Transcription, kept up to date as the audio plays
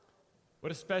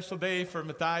What a special day for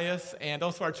Matthias and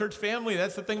also our church family.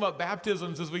 That's the thing about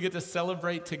baptisms is we get to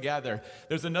celebrate together.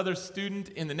 There's another student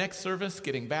in the next service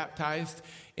getting baptized,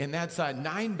 and that's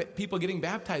 9 people getting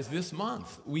baptized this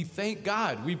month. We thank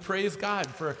God. We praise God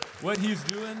for what he's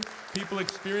doing, people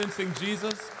experiencing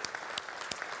Jesus.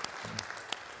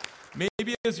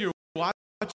 Maybe as you're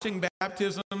watching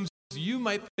baptisms, you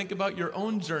might think about your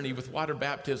own journey with water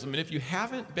baptism. And if you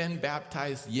haven't been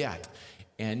baptized yet,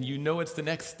 and you know it's the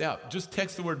next step, just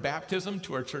text the word baptism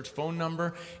to our church phone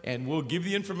number, and we'll give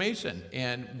you the information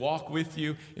and walk with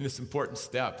you in this important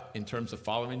step in terms of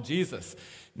following Jesus.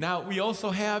 Now, we also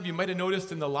have, you might have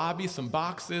noticed in the lobby, some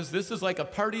boxes. This is like a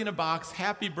party in a box.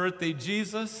 Happy birthday,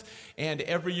 Jesus. And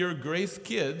every year, Grace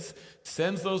Kids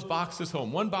sends those boxes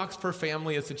home. 1 box per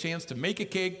family. It's a chance to make a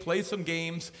cake, play some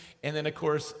games, and then, of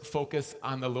course, focus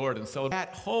on the Lord and celebrate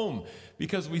at home.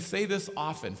 Because we say this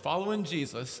often, following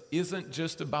Jesus isn't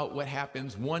just about what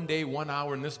happens one day, 1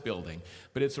 hour in this building,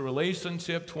 but it's a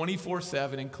relationship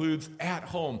 24/7, includes at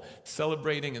home,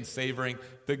 celebrating and savoring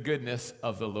the goodness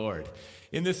of the Lord.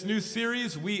 In this new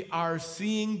series, we are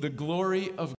seeing the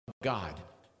glory of God.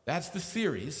 That's the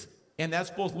series, and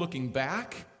that's both looking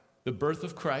back, the birth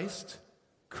of Christ,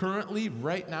 currently,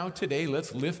 right now, today,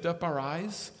 let's lift up our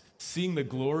eyes, seeing the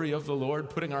glory of the Lord,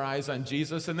 putting our eyes on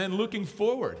Jesus, and then looking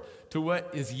forward to what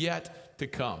is yet to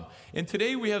come. And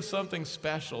today we have something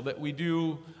special that we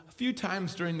do a few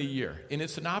times during the year, and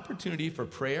it's an opportunity for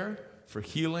prayer, for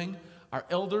healing. Our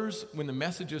elders, when the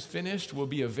message is finished, will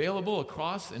be available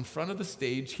across in front of the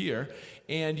stage here,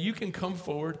 and you can come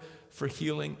forward for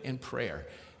healing and prayer.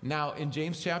 Now, in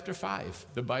James chapter 5,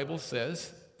 the Bible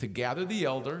says to gather the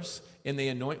elders, and they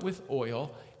anoint with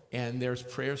oil, and there's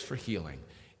prayers for healing.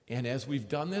 And as we've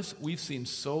done this, we've seen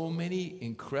so many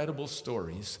incredible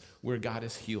stories where God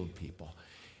has healed people.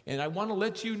 And I want to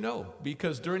let you know,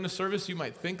 because during the service you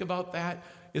might think about that.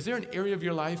 Is there an area of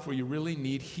your life where you really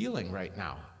need healing right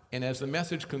now? And as the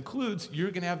message concludes,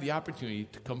 you're going to have the opportunity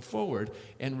to come forward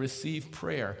and receive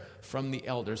prayer from the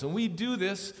elders. And we do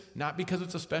this not because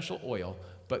it's a special oil,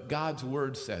 but God's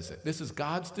word says it. This is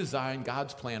God's design,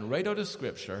 God's plan, right out of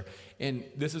Scripture. And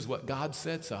this is what God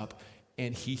sets up,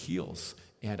 and he heals.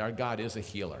 And our God is a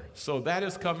healer. So that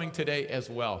is coming today as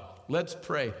well. Let's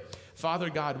pray. Father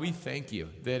God, we thank you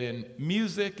that in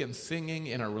music and singing,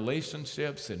 in our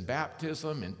relationships, in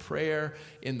baptism, in prayer,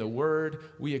 in the word,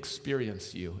 we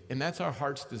experience you. And that's our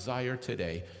heart's desire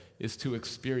today, is to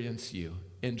experience you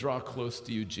and draw close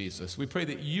to you, Jesus. We pray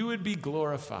that you would be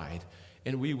glorified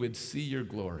and we would see your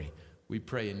glory. We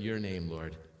pray in your name,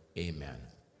 Lord. Amen.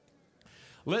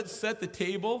 Let's set the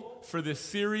table for this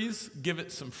series, give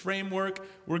it some framework.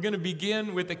 We're going to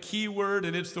begin with a key word,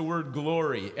 and it's the word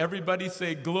glory. Everybody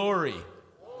say glory.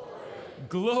 Glory.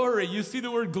 Glory. You see the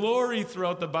word glory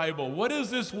throughout the Bible. What does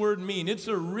this word mean? It's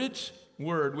a rich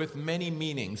word with many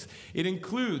meanings. It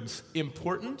includes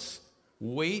importance,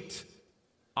 weight,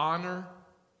 honor,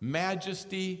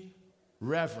 majesty,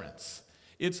 reverence.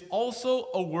 It's also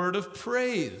a word of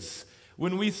praise.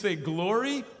 When we say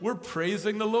glory, we're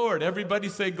praising the Lord. Everybody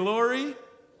say glory. Glory.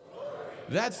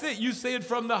 That's it. You say it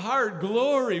from the heart.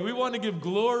 Glory. We want to give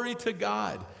glory to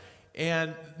God.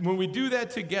 And when we do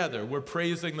that together, we're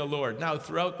praising the Lord. Now,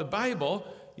 throughout the Bible,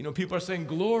 people are saying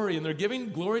glory, and they're giving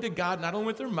glory to God not only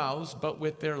with their mouths, but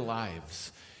with their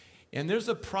lives. And there's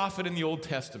a prophet in the Old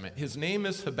Testament. His name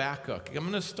is Habakkuk. I'm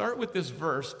going to start with this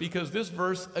verse because this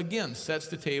verse, again, sets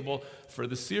the table for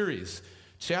the series.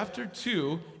 Chapter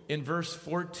 2, in verse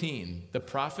 14, the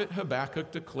prophet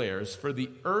Habakkuk declares, "For the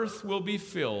earth will be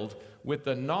filled with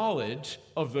the knowledge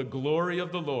of the glory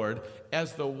of the Lord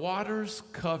as the waters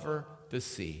cover the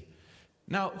sea."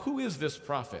 Now, who is this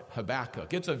prophet,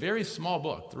 Habakkuk? It's a very small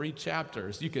book, 3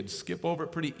 chapters. You could skip over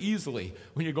it pretty easily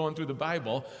when you're going through the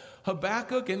Bible.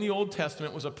 Habakkuk in the Old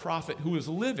Testament was a prophet who was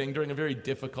living during a very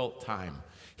difficult time.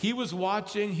 He was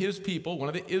watching his people, one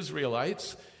of the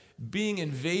Israelites, being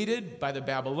invaded by the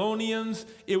Babylonians.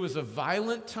 It was a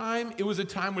violent time. It was a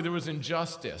time where there was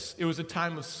injustice. It was a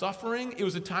time of suffering. It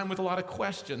was a time with a lot of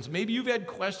questions. Maybe you've had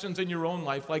questions in your own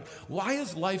life like, why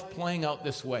is life playing out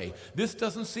this way? This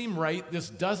doesn't seem right. This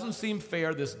doesn't seem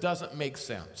fair. This doesn't make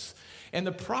sense. And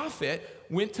the prophet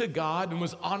went to God and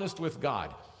was honest with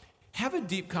God. Have a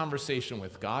deep conversation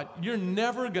with God. You're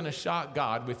never going to shock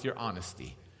God with your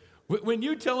honesty. When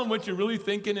you tell him what you're really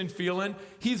thinking and feeling,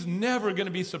 he's never going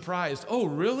to be surprised. Oh,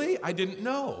 really? I didn't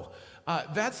know.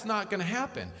 That's not going to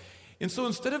happen. And so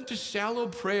instead of just shallow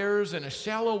prayers and a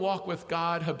shallow walk with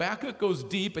God, Habakkuk goes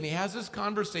deep and he has this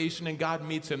conversation and God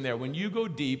meets him there. When you go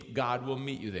deep, God will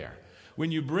meet you there.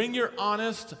 When you bring your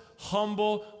honest,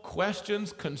 humble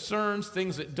questions, concerns,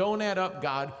 things that don't add up,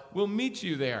 God will meet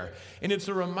you there. And it's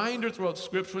a reminder throughout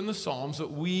Scripture and the Psalms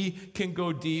that we can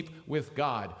go deep with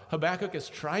God. Habakkuk is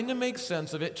trying to make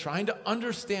sense of it, trying to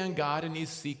understand God, and he's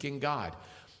seeking God.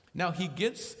 Now, he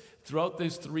gets, throughout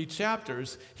these 3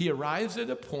 chapters, he arrives at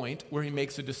a point where he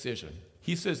makes a decision.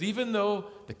 He says, even though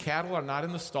the cattle are not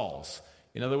in the stalls,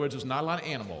 in other words, there's not a lot of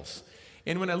animals,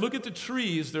 and when I look at the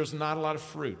trees, there's not a lot of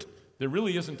fruit. There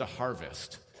really isn't a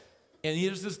harvest. And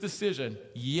here's this decision,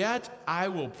 yet I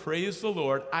will praise the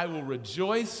Lord. I will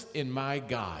rejoice in my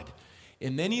God.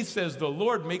 And then he says, the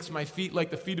Lord makes my feet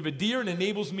like the feet of a deer and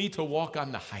enables me to walk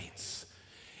on the heights.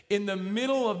 In the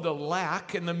middle of the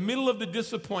lack, in the middle of the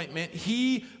disappointment,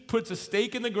 he puts a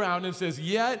stake in the ground and says,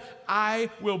 yet I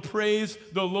will praise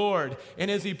the Lord. And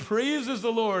as he praises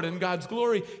the Lord in God's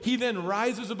glory, he then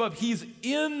rises above. He's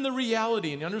in the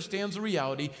reality and he understands the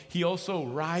reality. He also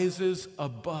rises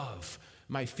above.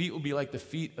 My feet will be like the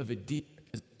feet of a deer,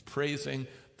 praising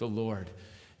the Lord.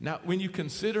 Now, when you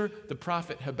consider the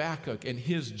prophet Habakkuk and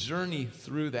his journey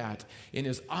through that, in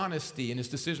his honesty and his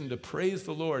decision to praise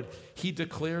the Lord, he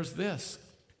declares this,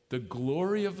 the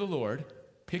glory of the Lord,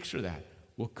 picture that,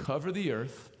 will cover the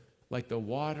earth like the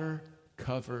water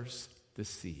covers the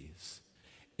seas.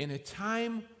 In a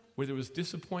time where there was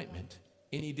disappointment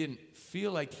and he didn't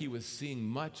feel like he was seeing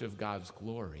much of God's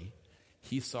glory,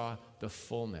 he saw the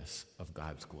fullness of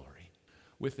God's glory.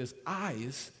 With his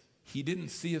eyes, he didn't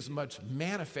see as much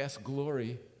manifest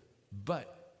glory,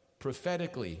 but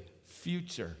prophetically,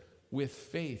 future, with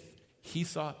faith, he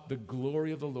saw the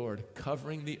glory of the Lord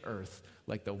covering the earth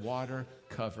like the water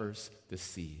covers the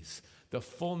seas. The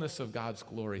fullness of God's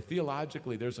glory.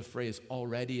 Theologically, there's a phrase,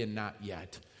 already and not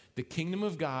yet. The kingdom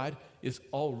of God is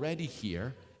already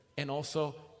here and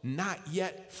also not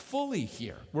yet fully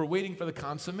here. We're waiting for the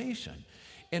consummation.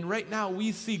 And right now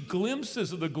we see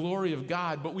glimpses of the glory of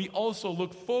God, but we also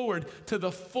look forward to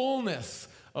the fullness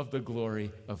of the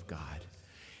glory of God.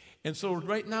 And so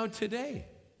right now today,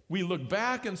 we look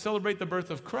back and celebrate the birth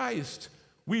of Christ.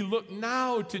 We look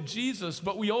now to Jesus,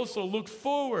 but we also look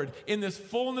forward in this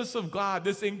fullness of God,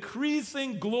 this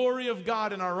increasing glory of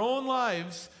God in our own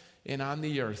lives and on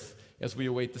the earth as we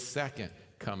await the second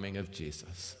coming of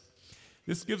Jesus.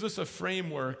 This gives us a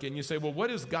framework, and you say, well, what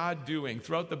is God doing?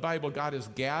 Throughout the Bible, God is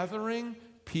gathering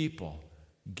people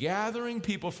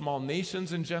from all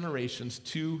nations and generations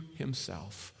to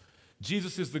himself.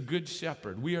 Jesus is the good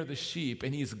shepherd. We are the sheep,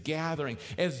 and he's gathering.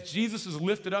 As Jesus is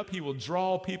lifted up, he will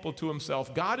draw people to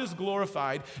himself. God is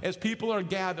glorified as people are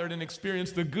gathered and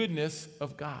experience the goodness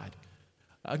of God.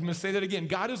 I'm going to say that again.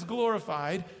 God is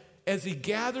glorified as he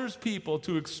gathers people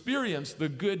to experience the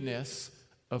goodness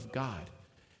of God.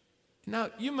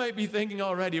 Now, you might be thinking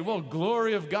already, well,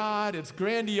 glory of God, it's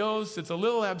grandiose, it's a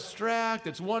little abstract,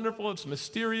 it's wonderful, it's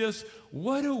mysterious.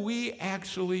 What do we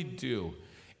actually do?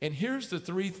 And here's the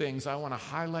 3 things I want to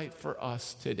highlight for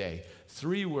us today.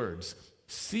 3 words: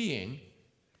 seeing,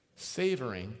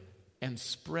 savoring, and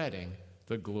spreading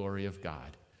the glory of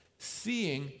God.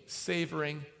 Seeing,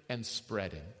 savoring, and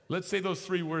spreading. Let's say those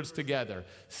 3 words together.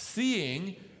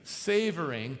 Seeing,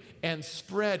 savoring, and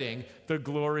spreading the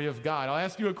glory of God. I'll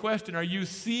ask you a question. Are you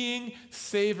seeing,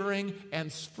 savoring,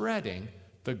 and spreading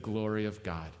the glory of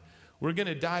God? We're going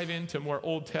to dive into more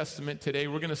Old Testament today.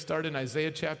 We're going to start in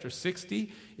Isaiah chapter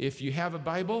 60. If you have a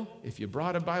Bible, if you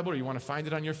brought a Bible or you want to find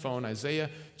it on your phone, Isaiah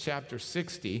chapter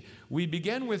 60, we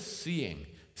begin with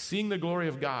seeing the glory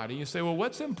of God. And you say, well,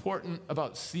 what's important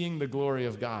about seeing the glory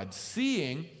of God?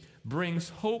 Seeing brings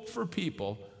hope for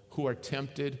people who are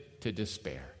tempted to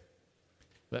despair.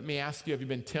 Let me ask you, have you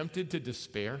been tempted to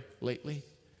despair lately?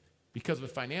 Because of a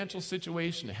financial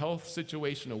situation, a health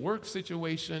situation, a work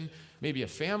situation, maybe a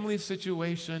family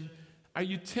situation? Are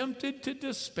you tempted to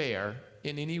despair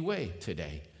in any way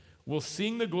today? Well,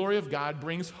 seeing the glory of God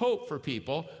brings hope for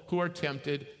people who are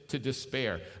tempted to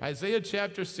despair. Isaiah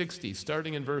chapter 60,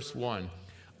 starting in verse 1.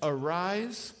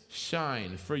 Arise,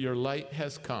 shine, for your light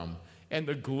has come, and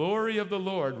the glory of the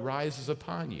Lord rises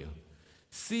upon you.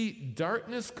 See,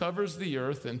 darkness covers the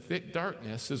earth, and thick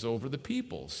darkness is over the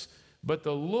peoples. But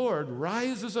the Lord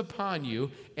rises upon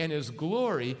you, and his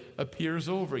glory appears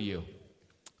over you.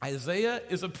 Isaiah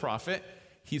is a prophet.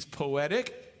 He's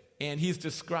poetic, and he's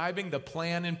describing the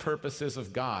plan and purposes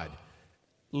of God.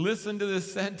 Listen to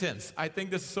this sentence. I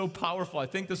think this is so powerful. I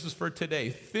think this is for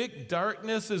today. Thick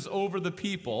darkness is over the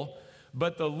people,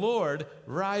 but the Lord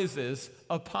rises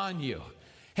upon you.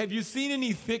 Have you seen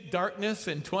any thick darkness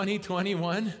in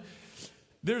 2021?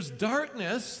 There's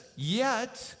darkness,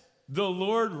 yet the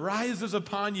Lord rises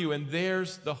upon you, and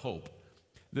there's the hope.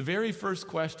 The very first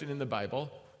question in the Bible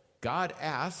God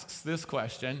asks this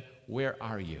question, where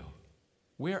are you?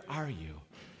 Where are you?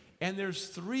 And there's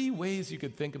three ways you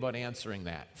could think about answering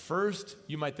that. First,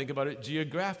 you might think about it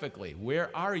geographically.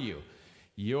 Where are you?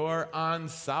 You're on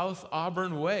South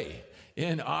Auburn Way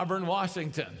in Auburn,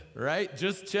 Washington, right?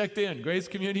 Just checked in, Grace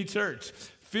Community Church.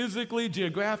 Physically,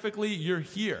 geographically, you're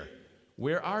here.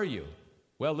 Where are you?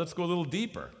 Well, let's go a little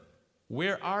deeper.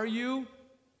 Where are you?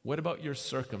 What about your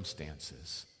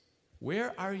circumstances?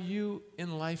 Where are you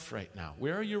in life right now?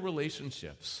 Where are your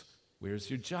relationships?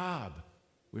 Where's your job?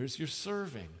 Where's your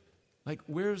serving? Like,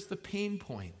 where's the pain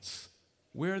points?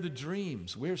 Where are the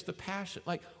dreams? Where's the passion?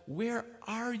 Like, where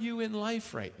are you in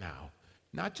life right now?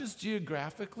 Not just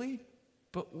geographically,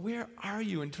 but where are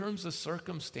you in terms of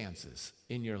circumstances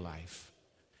in your life?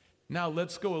 Now,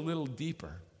 let's go a little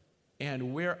deeper.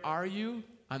 And where are you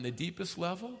on the deepest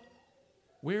level?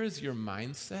 Where is your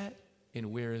mindset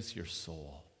and where is your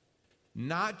soul?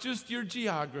 Not just your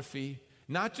geography,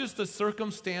 not just the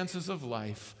circumstances of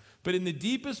life, but in the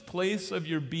deepest place of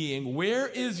your being, where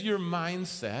is your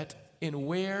mindset and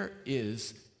where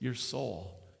is your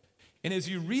soul? And as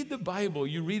you read the Bible,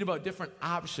 you read about different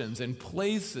options and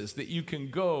places that you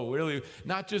can go, really,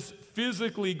 not just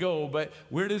physically go, but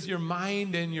where does your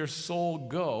mind and your soul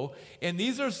go? And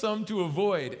these are some to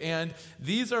avoid. And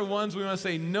these are ones we want to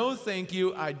say, no, thank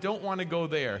you, I don't want to go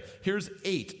there. Here's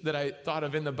 8 that I thought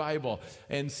of in the Bible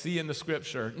and see in the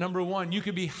scripture. Number 1, you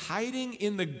could be hiding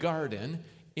in the garden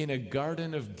in a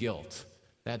garden of guilt.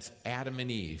 That's Adam and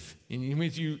Eve. And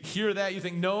when you hear that, you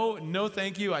think, no,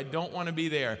 thank you, I don't want to be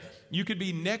there. You could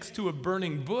be next to a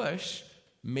burning bush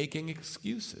making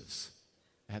excuses.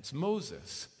 That's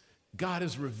Moses. God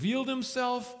has revealed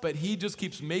himself, but he just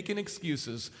keeps making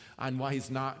excuses on why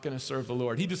he's not going to serve the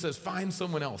Lord. He just says, find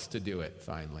someone else to do it,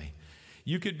 finally.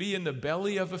 You could be in the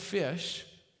belly of a fish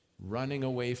running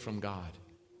away from God.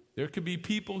 There could be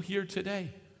people here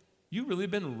today. You've really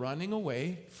been running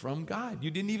away from God.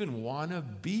 You didn't even want to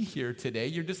be here today.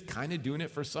 You're just kind of doing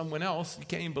it for someone else. You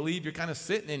can't even believe you're kind of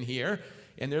sitting in here,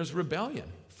 and there's rebellion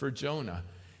for Jonah.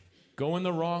 Going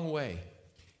the wrong way.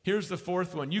 Here's the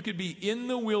 4th one. You could be in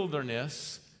the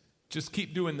wilderness, just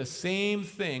keep doing the same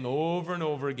thing over and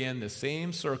over again, the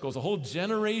same circles. A whole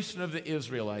generation of the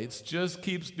Israelites just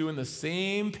keeps doing the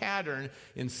same pattern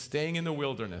and staying in the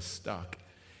wilderness, stuck.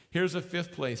 Here's a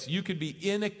 5th place. You could be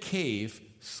in a cave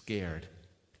scared.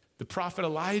 The prophet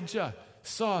Elijah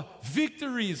saw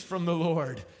victories from the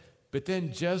Lord, but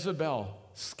then Jezebel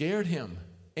scared him,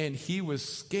 and he was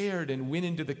scared and went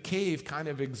into the cave kind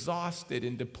of exhausted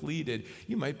and depleted.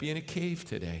 You might be in a cave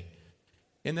today.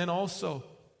 And then also,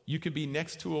 you could be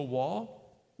next to a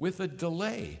wall with a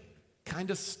delay,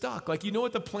 kind of stuck. Like, you know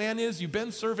what the plan is? You've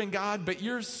been serving God, but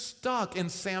you're stuck.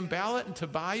 And Sanballat and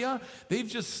Tobiah, they've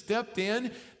just stepped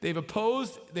in, they've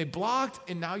opposed, they blocked,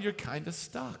 and now you're kind of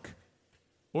stuck.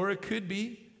 Or it could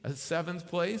be a 7th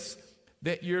place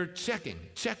that you're checking,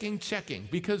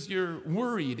 because you're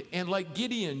worried. And like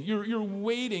Gideon, you're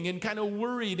waiting and kind of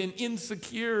worried and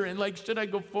insecure and like, should I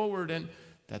go forward? And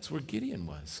that's where Gideon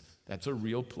was. That's a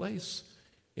real place.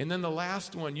 And then the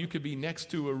last one, you could be next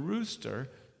to a rooster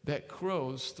that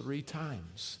crows 3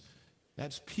 times.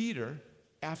 That's Peter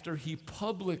after he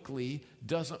publicly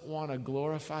doesn't want to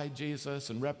glorify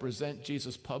Jesus and represent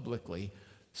Jesus publicly.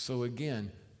 So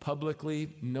again,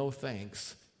 publicly, no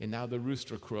thanks. And now the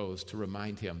rooster crows to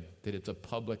remind him that it's a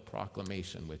public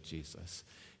proclamation with Jesus.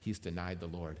 He's denied the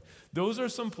Lord. Those are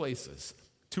some places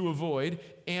to avoid.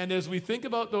 And as we think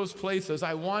about those places,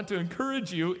 I want to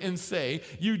encourage you and say,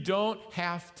 you don't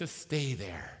have to stay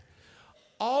there.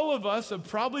 All of us have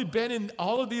probably been in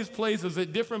all of these places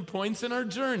at different points in our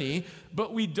journey,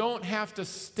 but we don't have to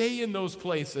stay in those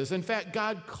places. In fact,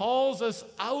 God calls us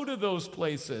out of those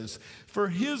places. For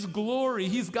His glory,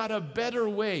 He's got a better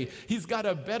way. He's got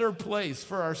a better place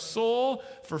for our soul,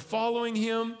 for following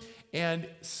Him, and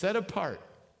set apart,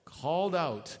 called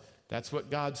out. That's what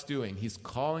God's doing. He's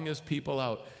calling His people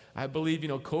out. I believe,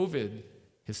 COVID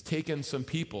has taken some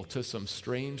people to some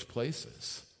strange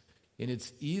places. And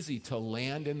it's easy to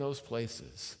land in those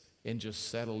places and just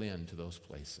settle into those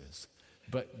places.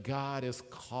 But God is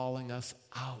calling us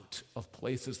out of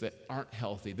places that aren't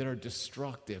healthy, that are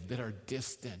destructive, that are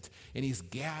distant. And He's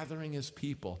gathering His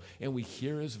people, and we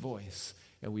hear His voice,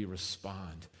 and we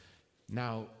respond.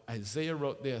 Now, Isaiah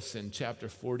wrote this in chapter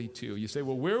 42. You say,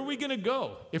 well, where are we going to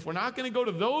go? If we're not going to go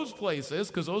to those places,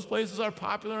 because those places are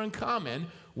popular and common,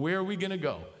 where are we going to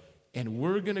go? And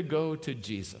we're going to go to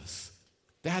Jesus.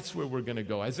 That's where we're going to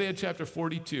go. Isaiah chapter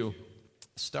 42,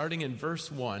 starting in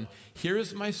verse 1, here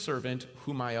is my servant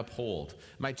whom I uphold,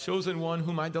 my chosen one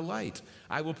whom I delight.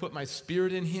 I will put my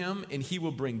spirit in him, and he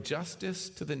will bring justice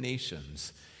to the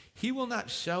nations. He will not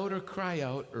shout or cry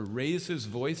out or raise his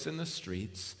voice in the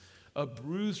streets. A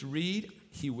bruised reed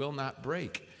he will not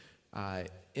break.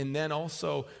 And then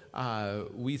also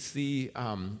we see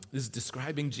this is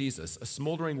describing Jesus. A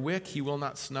smoldering wick he will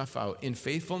not snuff out. In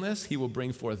faithfulness he will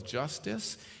bring forth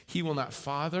justice. He will not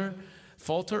falter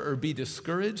or be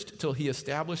discouraged till he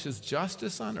establishes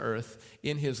justice on earth.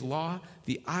 In his law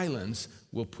the islands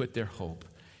will put their hope.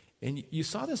 And you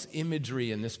saw this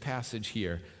imagery in this passage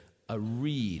here. A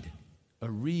reed.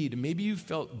 Maybe you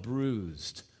felt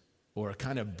bruised or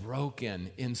kind of broken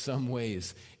in some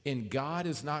ways. And God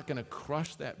is not going to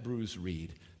crush that bruised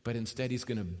reed, but instead he's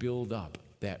going to build up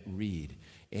that reed.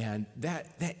 And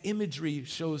that imagery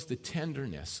shows the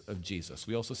tenderness of Jesus.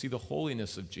 We also see the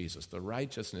holiness of Jesus, the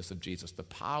righteousness of Jesus, the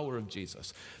power of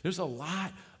Jesus. There's a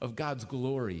lot of God's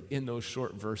glory in those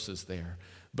short verses there.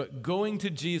 But going to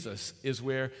Jesus is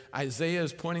where Isaiah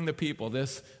is pointing the people,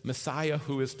 this Messiah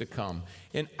who is to come.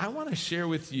 And I want to share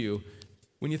with you,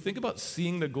 when you think about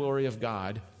seeing the glory of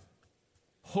God,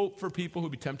 hope for people who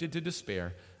be tempted to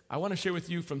despair, I want to share with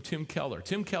you from Tim Keller.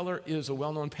 Tim Keller is a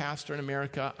well-known pastor in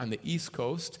America on the East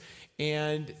Coast,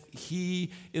 and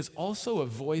he is also a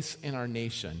voice in our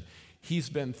nation. He's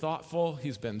been thoughtful,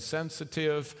 he's been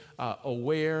sensitive,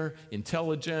 aware,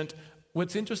 intelligent.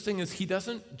 What's interesting is he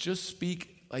doesn't just speak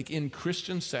like in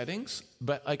Christian settings,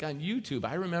 but like on YouTube.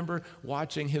 I remember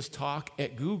watching his talk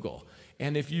at Google.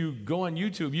 And if you go on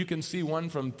YouTube, you can see one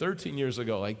from 13 years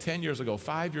ago, like 10 years ago,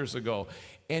 5 years ago.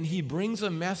 And he brings a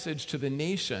message to the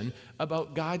nation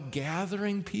about God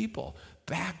gathering people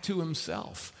back to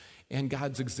himself and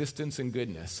God's existence and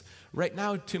goodness. Right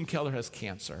now, Tim Keller has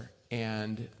cancer,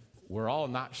 and we're all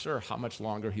not sure how much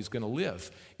longer he's going to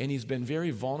live. And he's been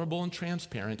very vulnerable and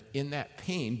transparent in that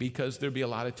pain because there'd be a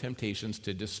lot of temptations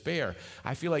to despair.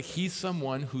 I feel like he's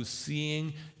someone who's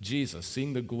seeing Jesus,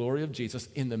 seeing the glory of Jesus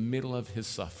in the middle of his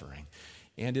suffering.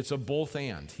 And it's a both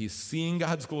and. He's seeing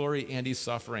God's glory and he's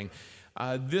suffering.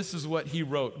 This is what he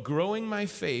wrote: growing my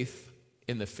faith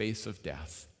in the face of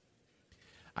death.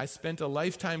 I spent a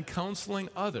lifetime counseling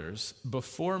others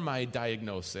before my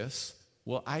diagnosis.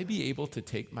 Will I be able to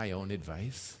take my own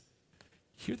advice?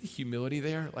 Hear the humility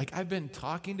there? Like, I've been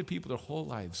talking to people their whole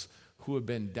lives who have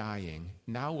been dying.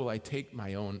 Now will I take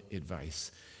my own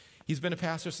advice? He's been a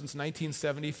pastor since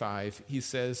 1975. He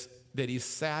says that he's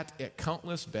sat at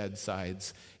countless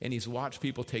bedsides and he's watched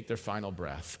people take their final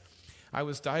breath. I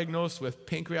was diagnosed with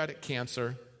pancreatic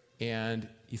cancer, and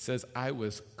he says I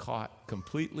was caught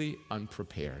completely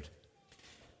unprepared.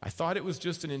 I thought it was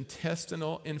just an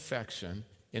intestinal infection,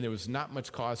 and there was not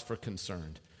much cause for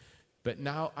concern. But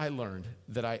now I learned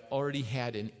that I already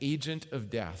had an agent of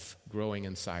death growing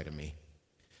inside of me.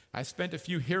 I spent a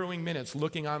few harrowing minutes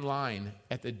looking online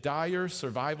at the dire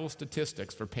survival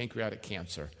statistics for pancreatic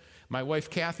cancer. My wife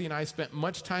Kathy and I spent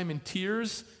much time in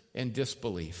tears and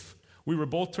disbelief. We were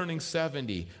both turning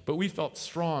 70, but we felt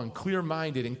strong,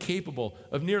 clear-minded, and capable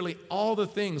of nearly all the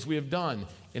things we have done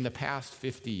in the past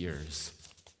 50 years.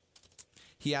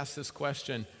 He asked this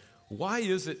question: why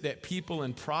is it that people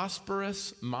in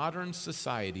prosperous modern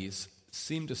societies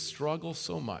seem to struggle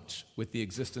so much with the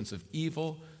existence of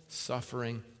evil,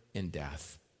 suffering, and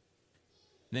death?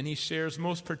 And then he shares,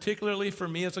 most particularly for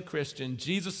me as a Christian,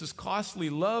 Jesus' costly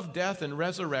love, death, and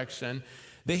resurrection,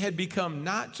 they had become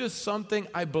not just something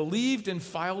I believed and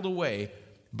filed away,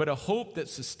 but a hope that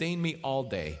sustained me all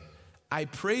day. I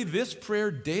pray this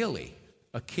prayer daily.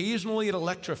 Occasionally it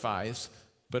electrifies,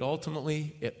 but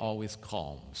ultimately it always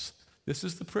calms. This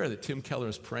is the prayer that Tim Keller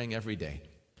is praying every day.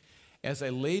 As I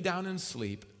lay down and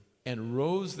sleep and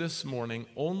rose this morning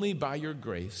only by your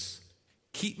grace,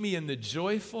 keep me in the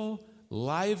joyful,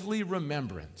 lively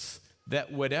remembrance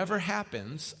that whatever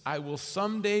happens, I will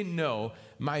someday know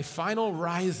my final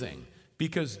rising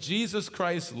because Jesus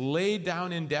Christ laid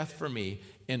down in death for me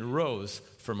and rose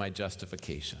for my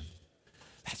justification.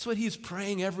 That's what he's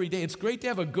praying every day. It's great to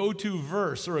have a go-to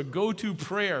verse or a go-to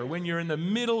prayer when you're in the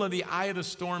middle of the eye of the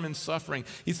storm and suffering.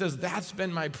 He says, that's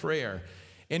been my prayer.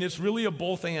 And it's really a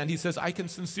both and. He says, I can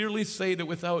sincerely say that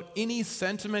without any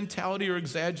sentimentality or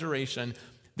exaggeration,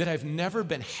 that I've never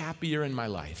been happier in my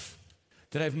life,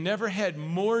 that I've never had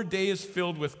more days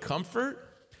filled with comfort,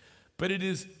 but it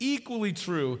is equally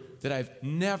true that I've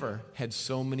never had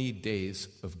so many days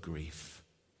of grief.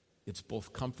 It's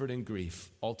both comfort and grief,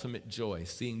 ultimate joy,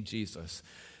 seeing Jesus.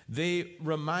 They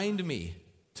remind me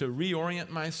to reorient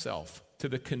myself to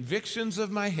the convictions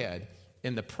of my head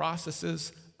and the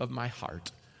processes of my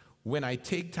heart. When I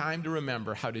take time to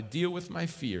remember how to deal with my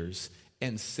fears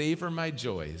and savor my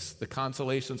joys, the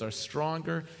consolations are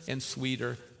stronger and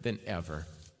sweeter than ever.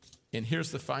 And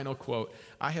here's the final quote.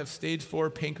 I have stage 4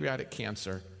 pancreatic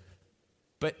cancer,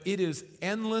 but it is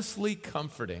endlessly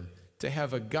comforting to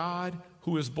have a God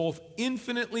who is both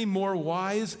infinitely more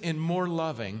wise and more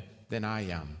loving than I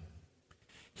am.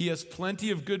 He has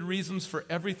plenty of good reasons for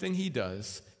everything he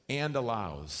does and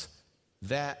allows.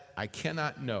 That I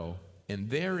cannot know, and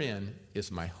therein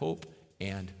is my hope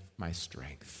and my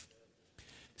strength.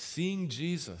 Seeing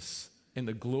Jesus and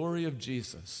the glory of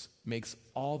Jesus makes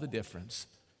all the difference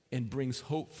and brings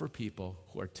hope for people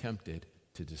who are tempted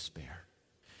to despair.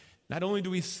 Not only do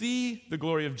we see the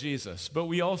glory of Jesus, but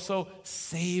we also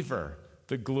savor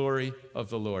the glory of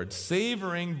the Lord.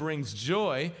 Savoring brings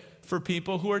joy for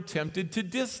people who are tempted to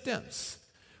distance.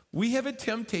 We have a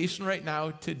temptation right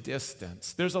now to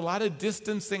distance. There's a lot of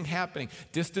distancing happening.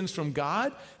 Distance from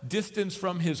God, distance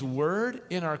from His Word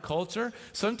in our culture,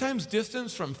 sometimes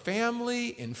distance from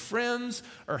family and friends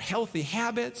or healthy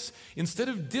habits. Instead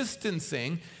of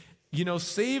distancing,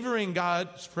 savoring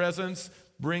God's presence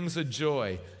brings a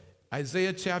joy.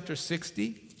 Isaiah chapter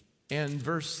 60 and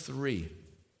verse 3.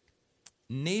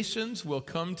 Nations will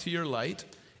come to your light,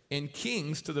 and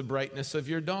kings to the brightness of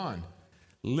your dawn.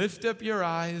 Lift up your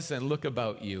eyes and look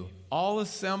about you. All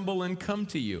assemble and come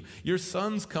to you. Your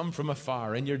sons come from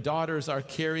afar, and your daughters are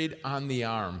carried on the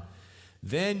arm.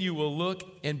 Then you will look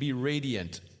and be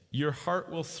radiant. Your heart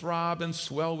will throb and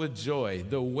swell with joy.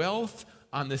 The wealth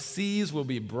on the seas will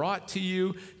be brought to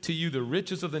you. To you the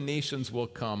riches of the nations will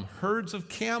come. Herds of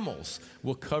camels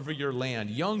will cover your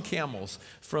land. Young camels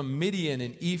from Midian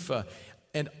and Ephah.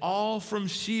 And all from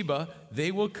Sheba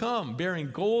they will come,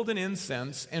 bearing gold and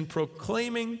incense and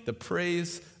proclaiming the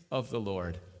praise of the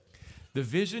Lord. The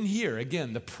vision here,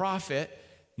 again, the prophet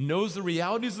knows the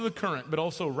realities of the current, but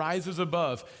also rises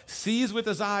above, sees with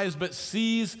his eyes, but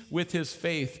sees with his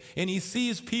faith. And he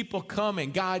sees people coming,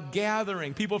 God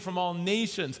gathering, people from all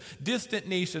nations, distant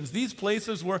nations. These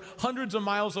places were hundreds of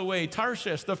miles away.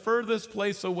 Tarshish, the furthest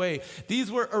place away. These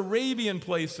were Arabian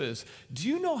places. Do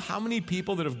you know how many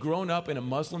people that have grown up in a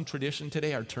Muslim tradition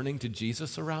today are turning to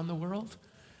Jesus around the world?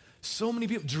 So many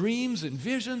people, dreams and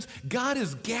visions. God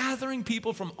is gathering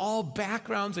people from all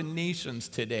backgrounds and nations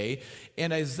today,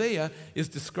 and Isaiah is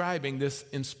describing this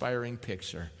inspiring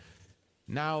picture.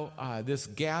 Now, this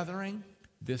gathering,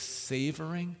 this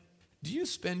savoring, do you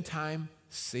spend time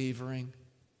savoring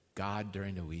God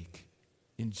during the week?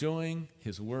 Enjoying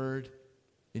His Word,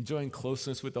 enjoying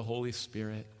closeness with the Holy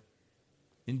Spirit,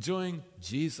 enjoying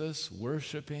Jesus,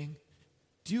 worshiping.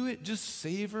 Do you just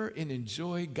savor and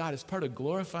enjoy God as part of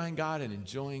glorifying God and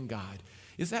enjoying God?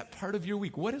 Is that part of your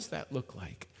week? What does that look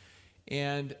like?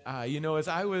 And, as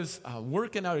I was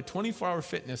working out at 24-Hour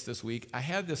Fitness this week, I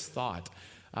had this thought.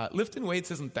 Lifting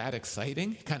weights isn't that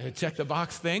exciting, kind of a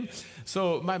check-the-box thing.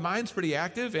 So my mind's pretty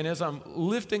active, and as I'm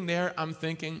lifting there, I'm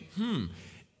thinking,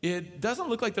 it doesn't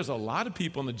look like there's a lot of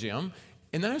people in the gym.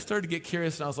 And then I started to get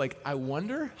curious, and I was like, I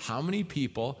wonder how many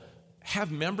people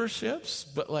have memberships,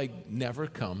 but never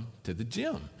come to the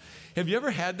gym. Have you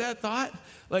ever had that thought?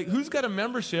 Who's got a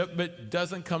membership but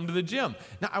doesn't come to the gym?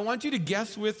 Now, I want you to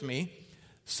guess with me.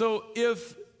 So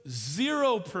if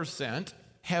 0%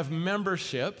 have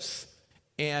memberships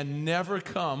and never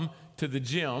come to the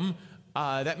gym,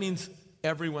 that means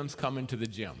everyone's coming to the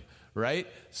gym, right?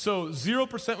 So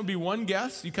 0% would be one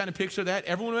guess. You kind of picture that.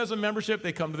 Everyone who has a membership,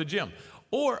 they come to the gym.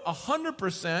 Or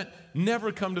 100%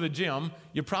 never come to the gym.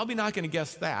 You're probably not going to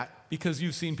guess that because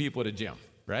you've seen people at a gym,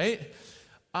 right?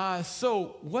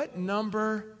 So what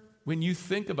number, when you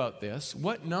think about this,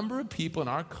 what number of people in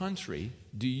our country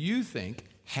do you think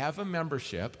have a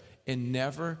membership and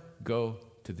never go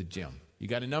to the gym? You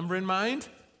got a number in mind?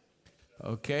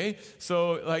 Okay,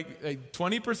 so like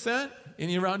 20%?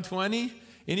 Any around 20?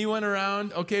 Anyone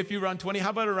around? Okay, if you're around 20, how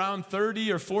about around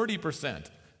 30 or 40%?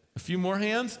 A few more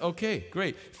hands? Okay,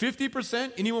 great.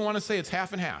 50%? Anyone want to say it's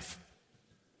half and half?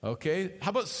 Okay, how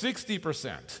about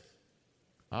 60%?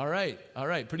 All right,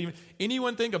 pretty.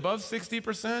 Anyone think above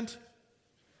 60%?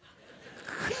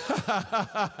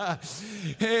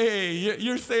 Hey,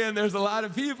 you're saying there's a lot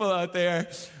of people out there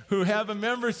who have a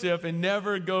membership and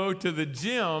never go to the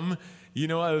gym. You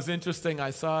know, it was interesting.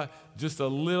 I saw just a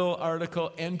little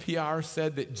article. NPR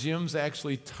said that gyms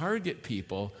actually target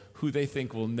people who they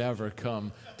think will never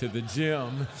come to the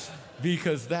gym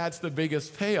because that's the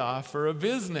biggest payoff for a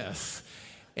business.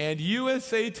 And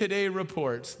USA Today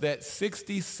reports that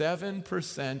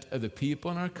 67% of the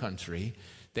people in our country,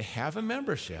 they have a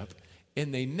membership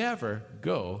and they never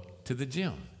go to the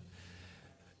gym.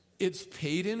 It's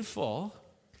paid in full.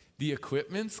 The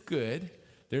equipment's good.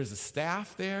 There's a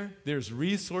staff there. There's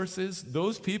resources.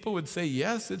 Those people would say,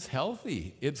 yes, it's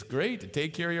healthy. It's great to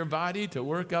take care of your body, to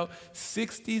work out.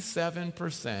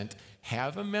 67%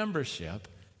 have a membership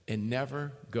and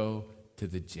never go to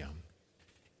the gym.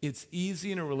 It's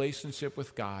easy in a relationship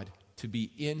with God to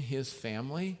be in his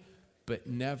family, but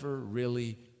never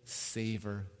really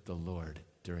savor the Lord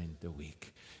during the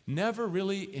week. Never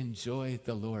really enjoy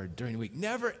the Lord during the week.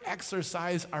 Never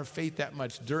exercise our faith that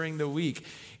much during the week.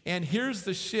 And here's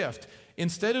the shift.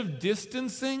 Instead of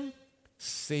distancing,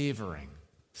 savoring,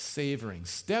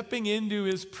 stepping into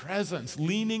his presence,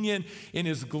 leaning in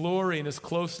his glory and his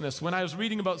closeness. When I was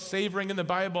reading about savoring in the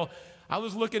Bible, I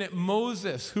was looking at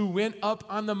Moses, who went up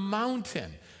on the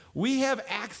mountain. We have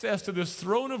access to this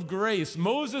throne of grace.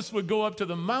 Moses would go up to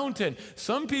the mountain.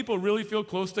 Some people really feel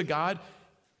close to God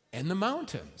in the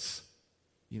mountains.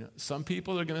 Some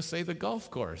people are going to say the golf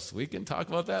course. We can talk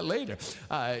about that later.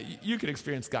 You can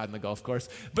experience God in the golf course.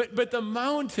 But the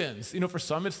mountains, for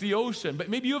some it's the ocean. But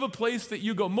maybe you have a place that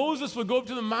you go. Moses would go up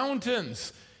to the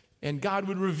mountains, and God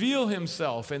would reveal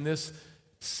himself in this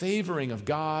savoring of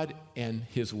God and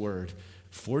his word.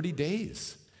 40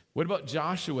 days. What about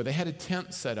Joshua? They had a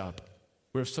tent set up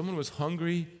where if someone was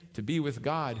hungry to be with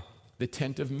God, the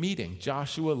tent of meeting.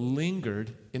 Joshua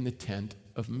lingered in the tent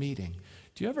of meeting.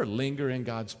 Do you ever linger in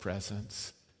God's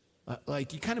presence?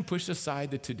 Like you kind of push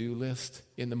aside the to-do list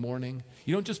in the morning.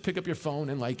 You don't just pick up your phone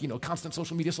and constant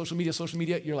social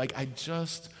media. You're like, I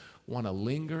just want to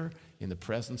linger in the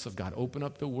presence of God. Open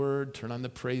up the word, turn on the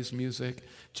praise music.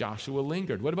 Joshua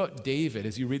lingered. What about David?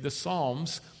 As you read the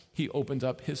Psalms, he opens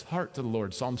up his heart to the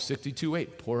Lord. Psalm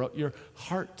 62:8, pour out your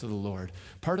heart to the Lord.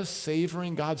 Part of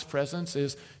savoring God's presence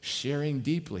is sharing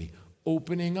deeply,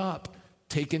 opening up,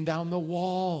 taking down the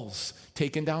walls,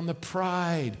 taking down the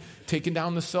pride, taking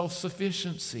down the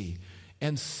self-sufficiency,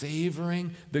 and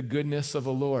savoring the goodness of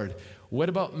the Lord. What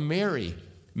about Mary?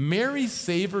 Mary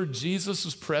savored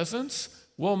Jesus' presence.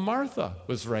 Well, Martha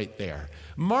was right there.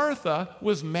 Martha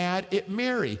was mad at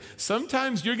Mary.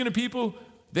 Sometimes you're going to people,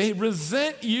 they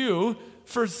resent you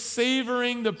for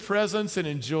savoring the presence and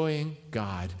enjoying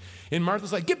God. And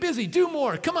Martha's like, get busy, do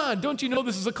more. Come on, don't you know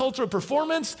this is a culture of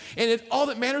performance? And all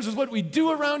that matters is what we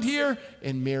do around here.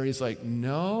 And Mary's like,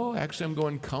 no, actually I'm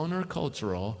going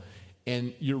countercultural.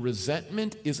 And your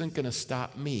resentment isn't going to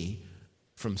stop me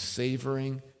from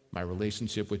savoring my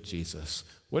relationship with Jesus.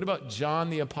 What about John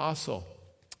the Apostle?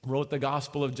 Wrote the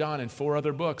Gospel of John and 4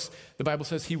 other books. The Bible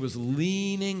says he was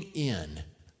leaning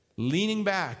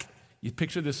back. You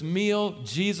picture this meal,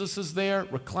 Jesus is there,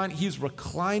 reclining. He's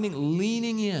reclining,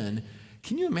 leaning in.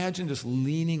 Can you imagine just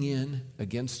leaning in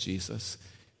against Jesus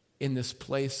in this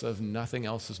place of nothing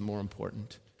else is more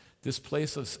important? This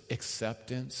place of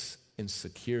acceptance and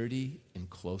security and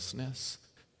closeness?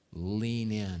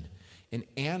 Lean in. And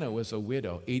Anna was a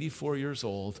widow, 84 years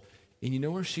old, and you know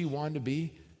where she wanted to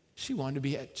be? She wanted to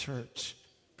be at church.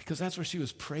 Because that's where she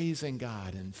was praising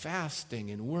God and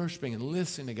fasting and worshiping and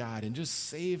listening to God and just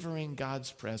savoring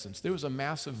God's presence. There was a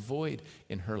massive void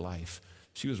in her life.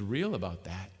 She was real about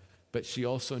that, but she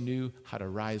also knew how to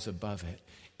rise above it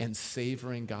and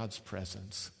savoring God's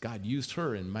presence. God used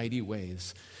her in mighty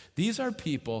ways. These are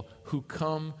people who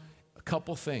come, a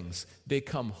couple things. They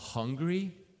come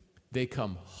hungry, they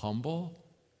come humble,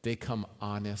 they come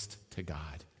honest to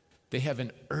God. They have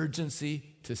an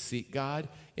urgency to seek God,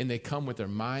 and they come with their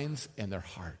minds and their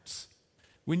hearts.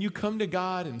 When you come to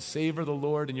God and savor the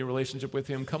Lord in your relationship with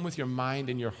him, come with your mind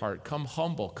and your heart. Come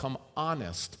humble, come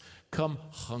honest, come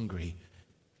hungry,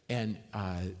 and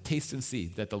taste and see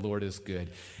that the Lord is good.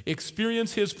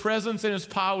 Experience his presence and his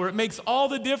power. It makes all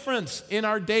the difference in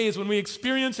our days. When we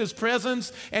experience his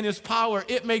presence and his power,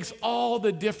 it makes all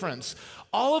the difference.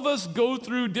 All of us go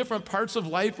through different parts of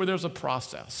life where there's a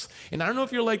process. And I don't know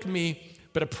if you're like me,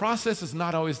 but a process is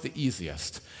not always the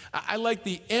easiest. I like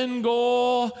the end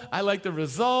goal, I like the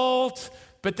result,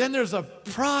 but then there's a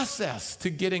process to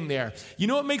getting there. You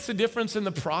know what makes a difference in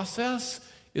the process?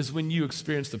 Is when you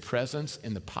experience the presence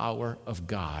and the power of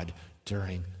God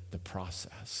during the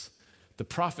process. The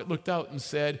prophet looked out and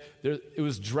said, it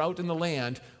was drought in the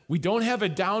land. We don't have a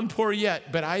downpour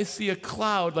yet, but I see a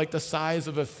cloud like the size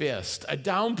of a fist. A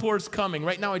downpour's coming.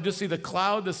 Right now I just see the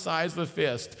cloud the size of a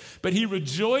fist. But he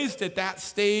rejoiced at that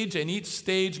stage and each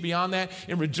stage beyond that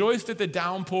and rejoiced at the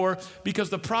downpour because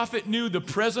the prophet knew the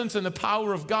presence and the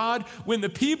power of God when the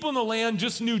people in the land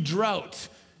just knew drought.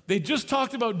 They just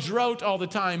talked about drought all the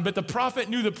time, but the prophet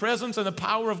knew the presence and the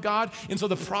power of God, and so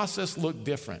the process looked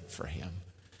different for him.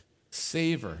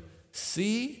 Savor.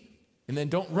 See, and then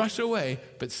don't rush away,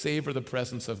 but savor the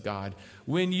presence of God.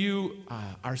 When you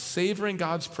are savoring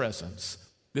God's presence,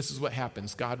 this is what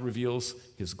happens. God reveals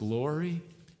his glory,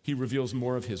 he reveals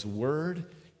more of his word,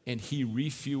 and he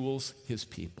refuels his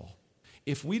people.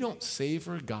 If we don't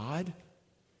savor God,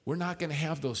 we're not going to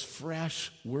have those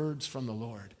fresh words from the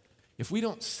Lord. If we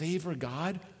don't savor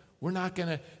God, we're not going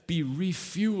to be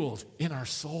refueled in our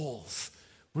souls.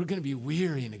 We're going to be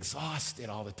weary and exhausted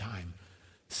all the time.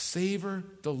 Savor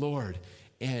the Lord,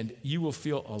 and you will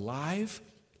feel alive,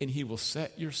 and he will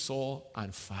set your soul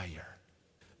on fire.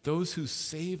 Those who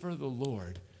savor the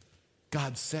Lord,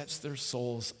 God sets their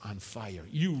souls on fire.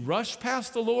 You rush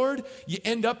past the Lord, you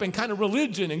end up in kind of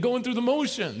religion and going through the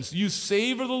motions. You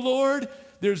savor the Lord,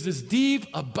 there's this deep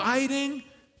abiding.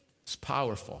 It's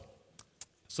powerful.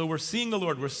 So we're seeing the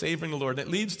Lord, we're savoring the Lord, and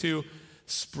it leads to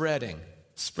spreading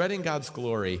God's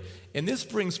glory. And this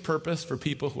brings purpose for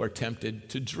people who are tempted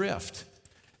to drift.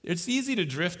 It's easy to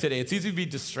drift today. It's easy to be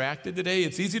distracted today.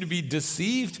 It's easy to be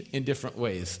deceived in different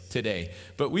ways today.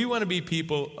 But we want to be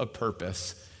people of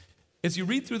purpose. As you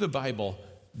read through the Bible,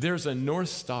 there's a North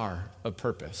Star of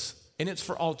purpose, and it's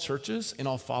for all churches and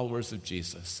all followers of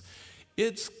Jesus.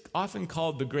 It's often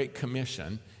called the Great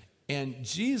Commission, and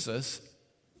Jesus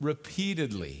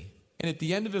repeatedly, and at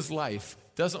the end of his life,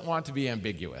 doesn't want to be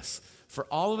ambiguous. For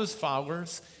all of his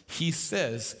followers, he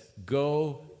says,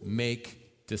 go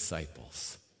make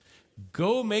disciples.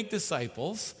 Go make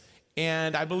disciples,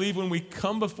 and I believe when we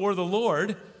come before the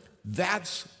Lord,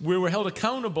 that's where we're held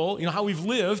accountable, how we've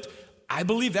lived. I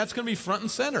believe that's going to be front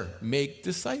and center. Make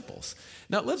disciples.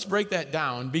 Now, let's break that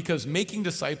down, because making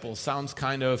disciples sounds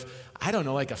kind of,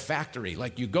 like a factory.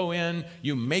 Like you go in,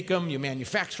 you make them, you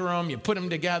manufacture them, you put them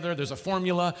together, there's a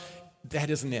formula. That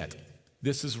isn't it.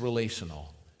 This is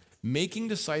relational. Making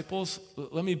disciples,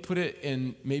 let me put it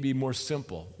in maybe more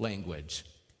simple language.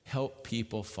 Help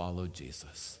people follow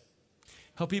Jesus.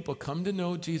 Help people come to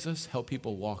know Jesus. Help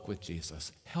people walk with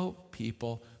Jesus. Help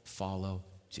people follow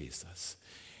Jesus.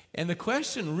 And the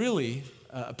question really,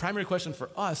 a primary question for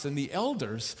us and the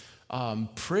elders,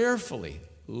 prayerfully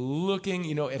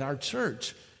looking, at our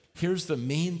church, here's the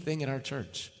main thing in our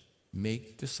church.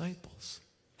 Make disciples.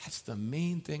 That's the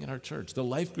main thing in our church. The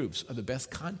life groups are the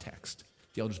best context,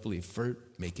 the elders believe, for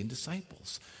making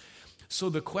disciples. So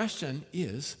the question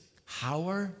is, how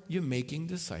are you making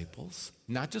disciples?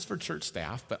 Not just for church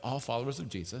staff, but all followers of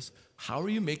Jesus. How are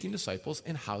you making disciples,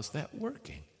 and how's that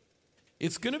working?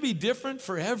 It's going to be different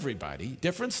for everybody.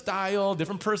 Different style,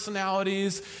 different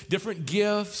personalities, different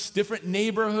gifts, different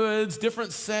neighborhoods,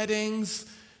 different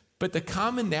settings. But the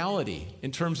commonality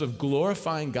in terms of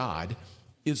glorifying God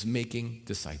is making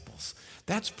disciples.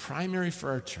 That's primary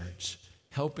for our church.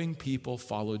 Helping people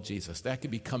follow Jesus. That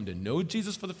could be come to know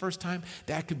Jesus for the first time.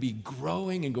 That could be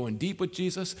growing and going deep with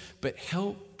Jesus. But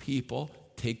help people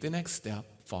take the next step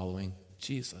following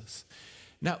Jesus.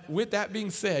 Now, with that being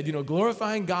said,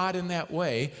 glorifying God in that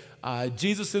way,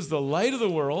 Jesus is the light of the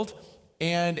world.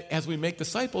 And as we make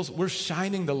disciples, we're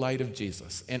shining the light of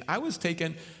Jesus. And I was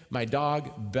taking my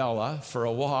dog, Bella, for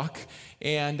a walk.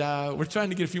 And we're trying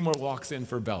to get a few more walks in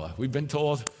for Bella. We've been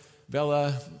told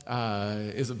Bella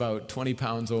is about 20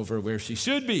 pounds over where she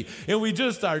should be. And we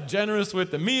just are generous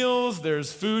with the meals.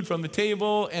 There's food from the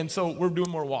table. And so we're doing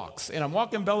more walks. And I'm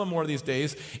walking Bella more these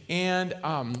days. And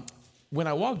when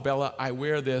I walk Bella, I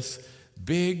wear this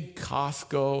big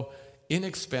Costco,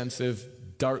 inexpensive,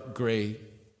 dark gray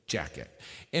jacket.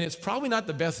 And it's probably not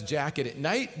the best jacket at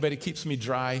night, but it keeps me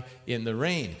dry in the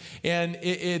rain. And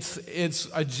it's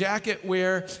a jacket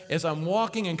where, as I'm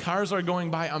walking and cars are going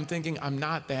by, I'm thinking I'm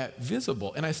not that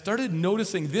visible. And I started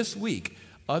noticing this week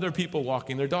other people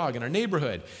walking their dog in our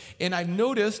neighborhood. And I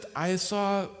noticed I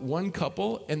saw one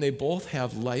couple, and they both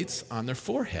have lights on their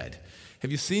forehead. Have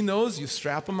you seen those? You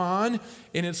strap them on,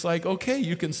 and it's like, okay,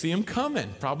 you can see them coming.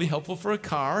 Probably helpful for a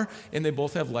car, and they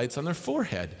both have lights on their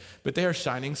forehead. But they are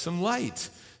shining some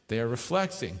light. They are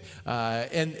reflecting.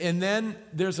 And then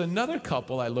there's another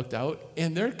couple I looked out,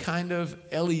 and they're kind of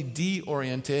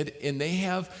LED-oriented, and they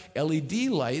have LED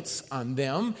lights on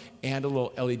them and a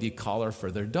little LED collar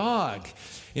for their dog.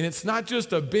 And it's not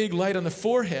just a big light on the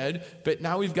forehead, but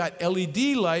now we've got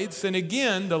LED lights, and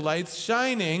again, the light's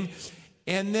shining.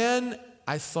 And then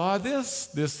I saw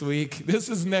this week. This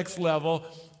is next level.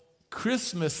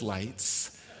 Christmas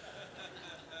lights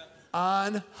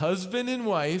on husband and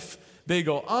wife. They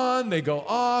go on, they go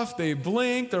off, they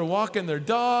blink, they're walking their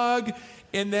dog,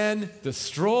 and then the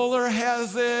stroller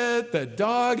has it, the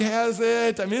dog has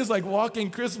it. I mean, it's like walking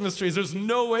Christmas trees. There's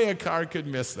no way a car could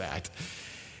miss that.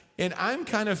 And I'm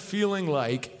kind of feeling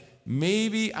like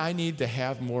maybe I need to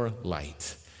have more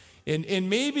light. And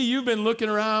maybe you've been looking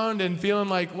around and feeling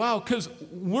like, wow, because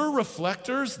we're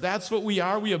reflectors. That's what we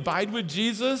are. We abide with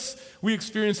Jesus. We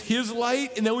experience his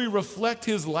light, and then we reflect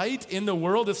his light in the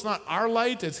world. It's not our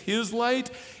light, it's his light.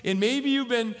 And maybe you've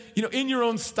been, in your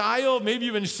own style, maybe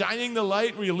you've been shining the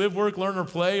light where you live, work, learn, or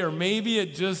play, or maybe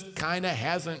it just kind of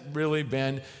hasn't really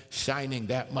been shining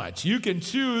that much. You can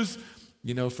choose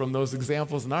from those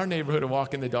examples in our neighborhood of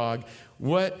walking the dog,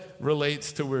 what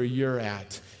relates to where you're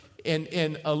at?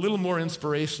 And a little more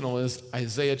inspirational is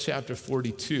Isaiah chapter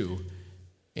 42.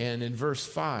 And in verse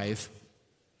 5,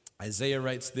 Isaiah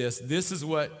writes this is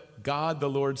what God the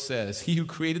Lord says. He who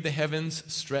created the heavens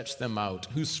stretched them out,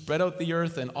 who spread out the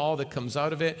earth and all that comes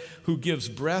out of it, who gives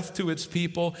breath to its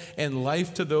people and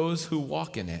life to those who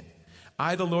walk in it.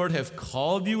 I, the Lord, have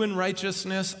called you in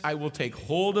righteousness. I will take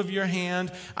hold of your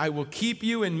hand. I will keep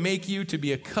you and make you to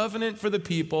be a covenant for the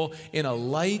people and a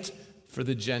light for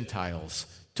the Gentiles,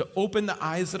 to open the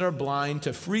eyes that are blind,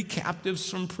 to free captives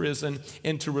from prison,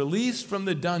 and to release from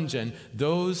the dungeon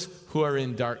those who are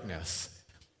in darkness.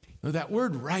 Now, that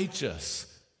word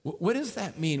righteous, what does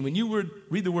that mean? When you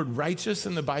read the word righteous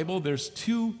in the Bible, there's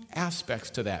two aspects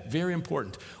to that, very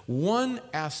important. One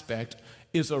aspect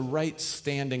is a right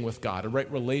standing with God, a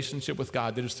right relationship with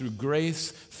God that is through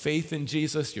grace, faith in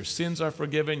Jesus. Your sins are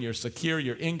forgiven, you're secure,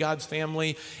 you're in God's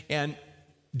family, and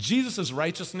Jesus'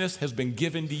 righteousness has been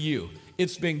given to you.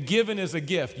 It's been given as a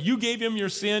gift. You gave him your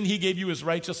sin, he gave you his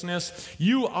righteousness.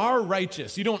 You are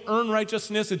righteous. You don't earn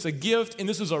righteousness, it's a gift, and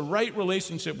this is a right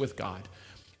relationship with God.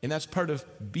 And that's part of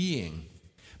being.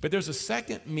 But there's a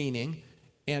second meaning,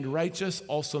 and righteous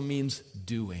also means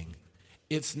doing.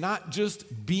 It's not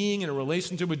just being in a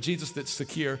relationship with Jesus that's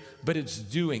secure, but it's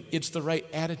doing. It's the right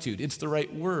attitude. It's the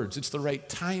right words. It's the right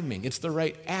timing. It's the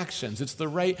right actions. It's the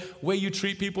right way you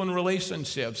treat people in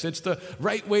relationships. It's the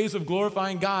right ways of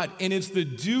glorifying God. And it's the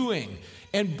doing.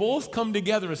 And both come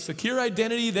together. A secure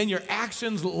identity, then your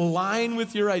actions align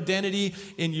with your identity,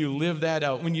 and you live that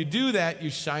out. When you do that, you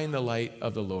shine the light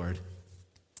of the Lord.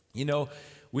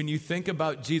 When you think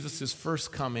about Jesus'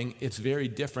 first coming, it's very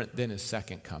different than his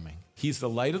second coming. He's the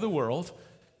light of the world.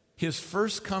 His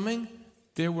first coming,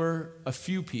 there were a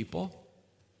few people.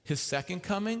 His second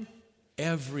coming,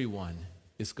 everyone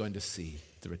is going to see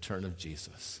the return of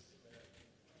Jesus.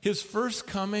 His first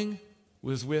coming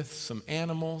was with some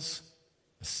animals,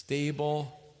 a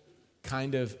stable,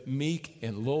 kind of meek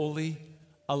and lowly.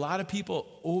 A lot of people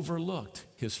overlooked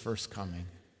his first coming.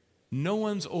 No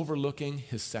one's overlooking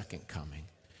his second coming.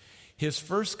 His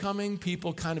first coming,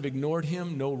 people kind of ignored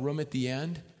him, no room at the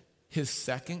end. His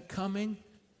second coming,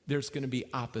 there's going to be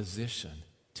opposition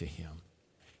to him.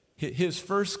 His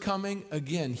first coming,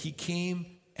 again, he came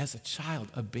as a child,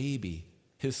 a baby.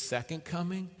 His second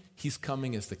coming, he's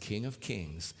coming as the King of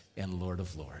Kings and Lord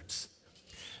of Lords.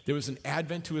 There was an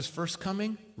advent to his first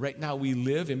coming. Right now we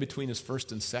live in between his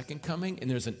first and second coming, and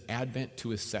there's an advent to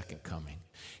his second coming.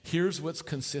 Here's what's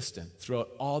consistent throughout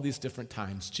all these different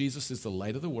times. Jesus is the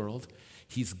light of the world.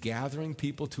 He's gathering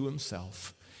people to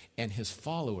himself, and his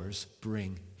followers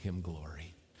bring him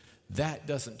glory. That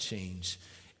doesn't change.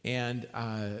 And,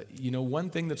 one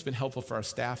thing that's been helpful for our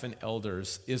staff and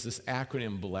elders is this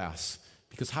acronym BLESS.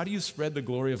 Because how do you spread the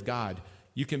glory of God?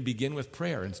 You can begin with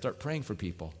prayer and start praying for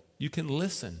people. You can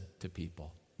listen to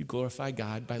people. You glorify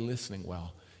God by listening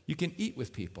well. You can eat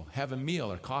with people, have a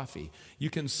meal or coffee. You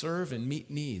can serve and meet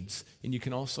needs. And you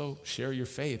can also share your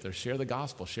faith or share the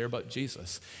gospel, share about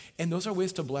Jesus. And those are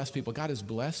ways to bless people. God has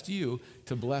blessed you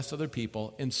to bless other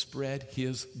people and spread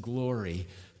his glory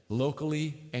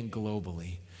locally and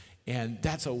globally. And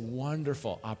that's a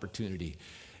wonderful opportunity.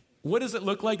 What does it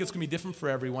look like? It's going to be different for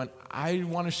everyone. I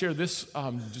want to share this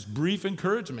just brief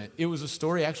encouragement. It was a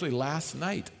story actually last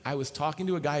night. I was talking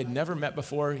to a guy I'd never met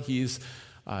before. He's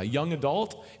a young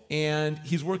adult, and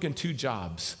he's working 2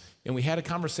 jobs. And we had a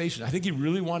conversation. I think he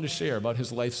really wanted to share about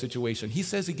his life situation. He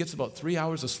says he gets about 3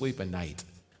 hours of sleep a night,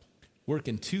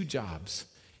 working 2 jobs.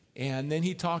 And then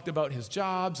he talked about his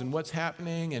jobs and what's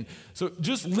happening. And so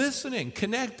just listening,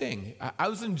 connecting. I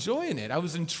was enjoying it. I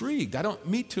was intrigued. I don't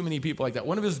meet too many people like that.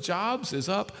 One of his jobs is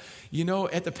up,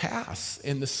 at the pass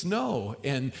in the snow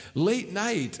and late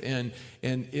night. And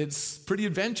it's pretty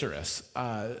adventurous.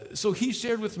 So he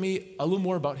shared with me a little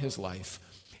more about his life.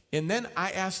 And then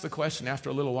I asked the question after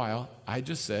a little while. I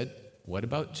just said, what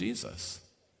about Jesus?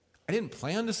 I didn't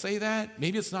plan to say that.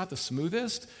 Maybe it's not the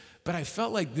smoothest. But I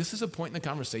felt like this is a point in the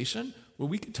conversation where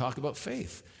we could talk about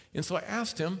faith. And so I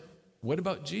asked him, what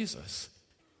about Jesus?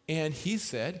 And he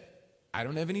said, I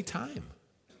don't have any time.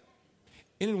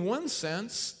 And in one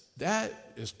sense, that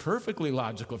is perfectly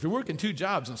logical. If you're working 2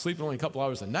 jobs and sleeping only a couple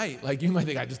hours a night, you might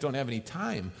think, I just don't have any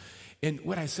time. And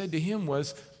what I said to him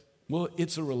was, well,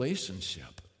 it's a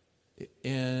relationship.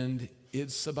 And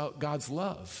it's about God's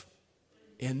love.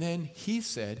 And then he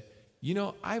said,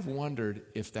 I've wondered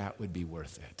if that would be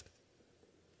worth it.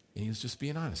 And he was just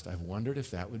being honest. I've wondered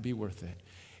if that would be worth it.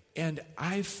 And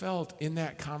I felt in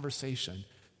that conversation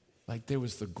like there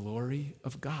was the glory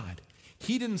of God.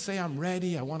 He didn't say, I'm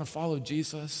ready, I want to follow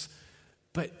Jesus.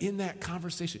 But in that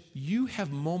conversation, you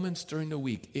have moments during the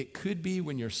week. It could be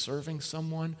when you're serving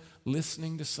someone,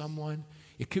 listening to someone.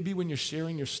 It could be when you're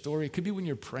sharing your story. It could be when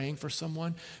you're praying for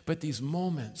someone. But these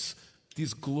moments,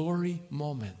 these glory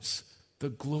moments, the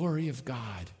glory of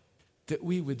God, that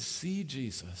we would see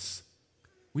Jesus,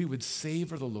 we would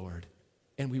savor the Lord,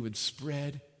 and we would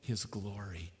spread his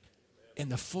glory.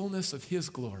 And the fullness of his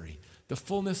glory, the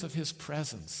fullness of his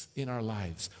presence in our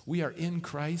lives. We are in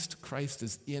Christ. Christ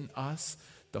is in us,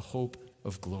 the hope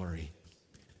of glory.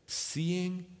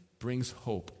 Seeing brings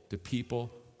hope to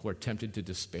people who are tempted to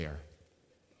despair.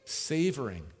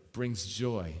 Savoring brings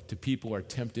joy to people who are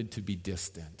tempted to be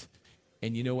distant.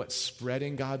 And you know what?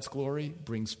 Spreading God's glory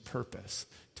brings purpose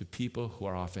to people who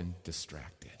are often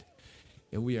distracted.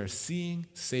 And we are seeing,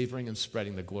 savoring, and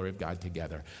spreading the glory of God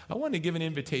together. I want to give an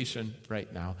invitation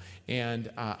right now.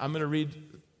 And I'm going to read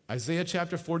Isaiah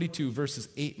chapter 42, verses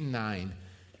 8 and 9.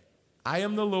 I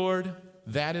am the Lord,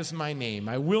 that is my name.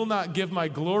 I will not give my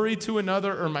glory to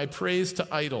another or my praise to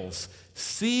idols.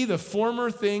 See, the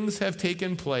former things have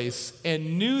taken place,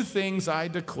 and new things I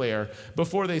declare.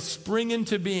 Before they spring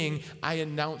into being, I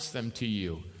announce them to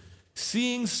you.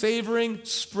 Seeing, savoring,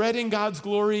 spreading God's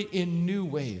glory in new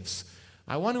ways.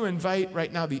 I want to invite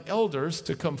right now the elders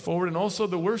to come forward and also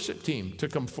the worship team to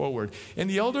come forward. And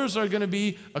the elders are going to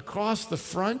be across the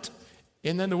front,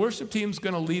 and then the worship team is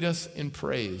going to lead us in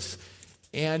praise.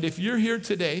 And if you're here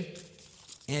today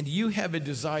and you have a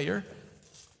desire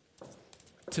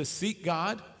to seek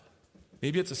God,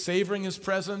 maybe it's a savoring his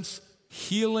presence,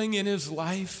 healing in his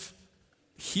life,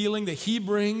 healing that he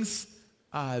brings,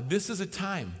 this is a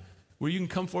time where you can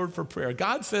come forward for prayer.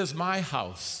 God says, my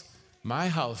house,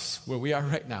 where we are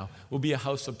right now, will be a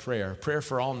house of prayer, prayer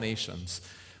for all nations.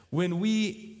 When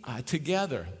we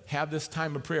together have this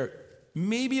time of prayer,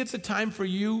 maybe it's a time for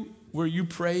you where you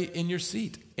pray in your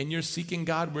seat and you're seeking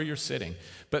God where you're sitting.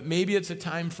 But maybe it's a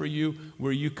time for you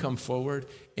where you come forward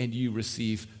and you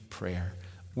receive prayer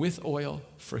with oil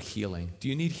for healing. Do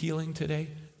you need healing today?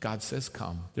 God says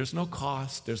come. There's no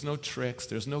cost, there's no tricks,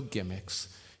 there's no gimmicks.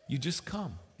 You just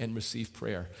come and receive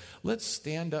prayer. Let's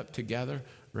stand up together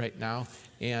right now,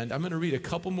 and I'm going to read a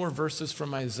couple more verses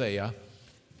from Isaiah,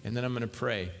 and then I'm going to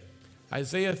pray.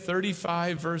 Isaiah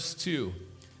 35, verse 2.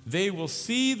 They will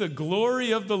see the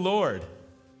glory of the Lord,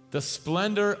 the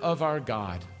splendor of our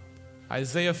God.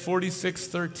 Isaiah 46,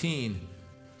 13.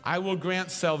 I will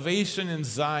grant salvation in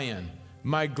Zion,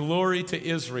 my glory to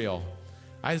Israel.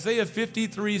 Isaiah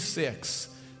 53, 6.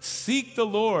 Seek the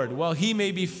Lord while he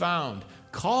may be found.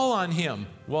 Call on him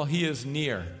while he is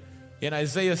near. In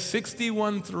Isaiah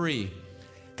 61, 3,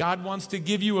 God wants to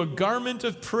give you a garment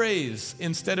of praise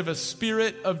instead of a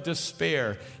spirit of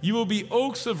despair. You will be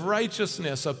oaks of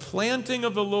righteousness, a planting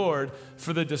of the Lord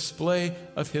for the display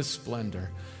of his splendor.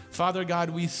 Father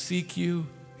God, we seek you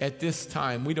at this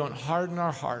time. We don't harden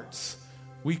our hearts.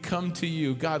 We come to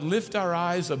you. God, lift our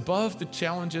eyes above the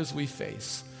challenges we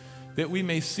face, that we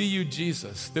may see you,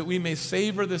 Jesus, that we may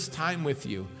savor this time with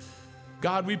you.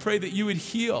 God, we pray that you would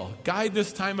heal, guide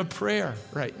this time of prayer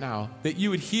right now, that you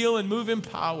would heal and move in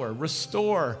power,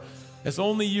 restore as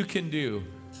only you can do.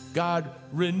 God,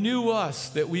 renew us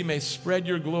that we may spread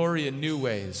your glory in new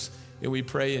ways. And we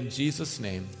pray in Jesus'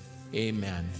 name, amen.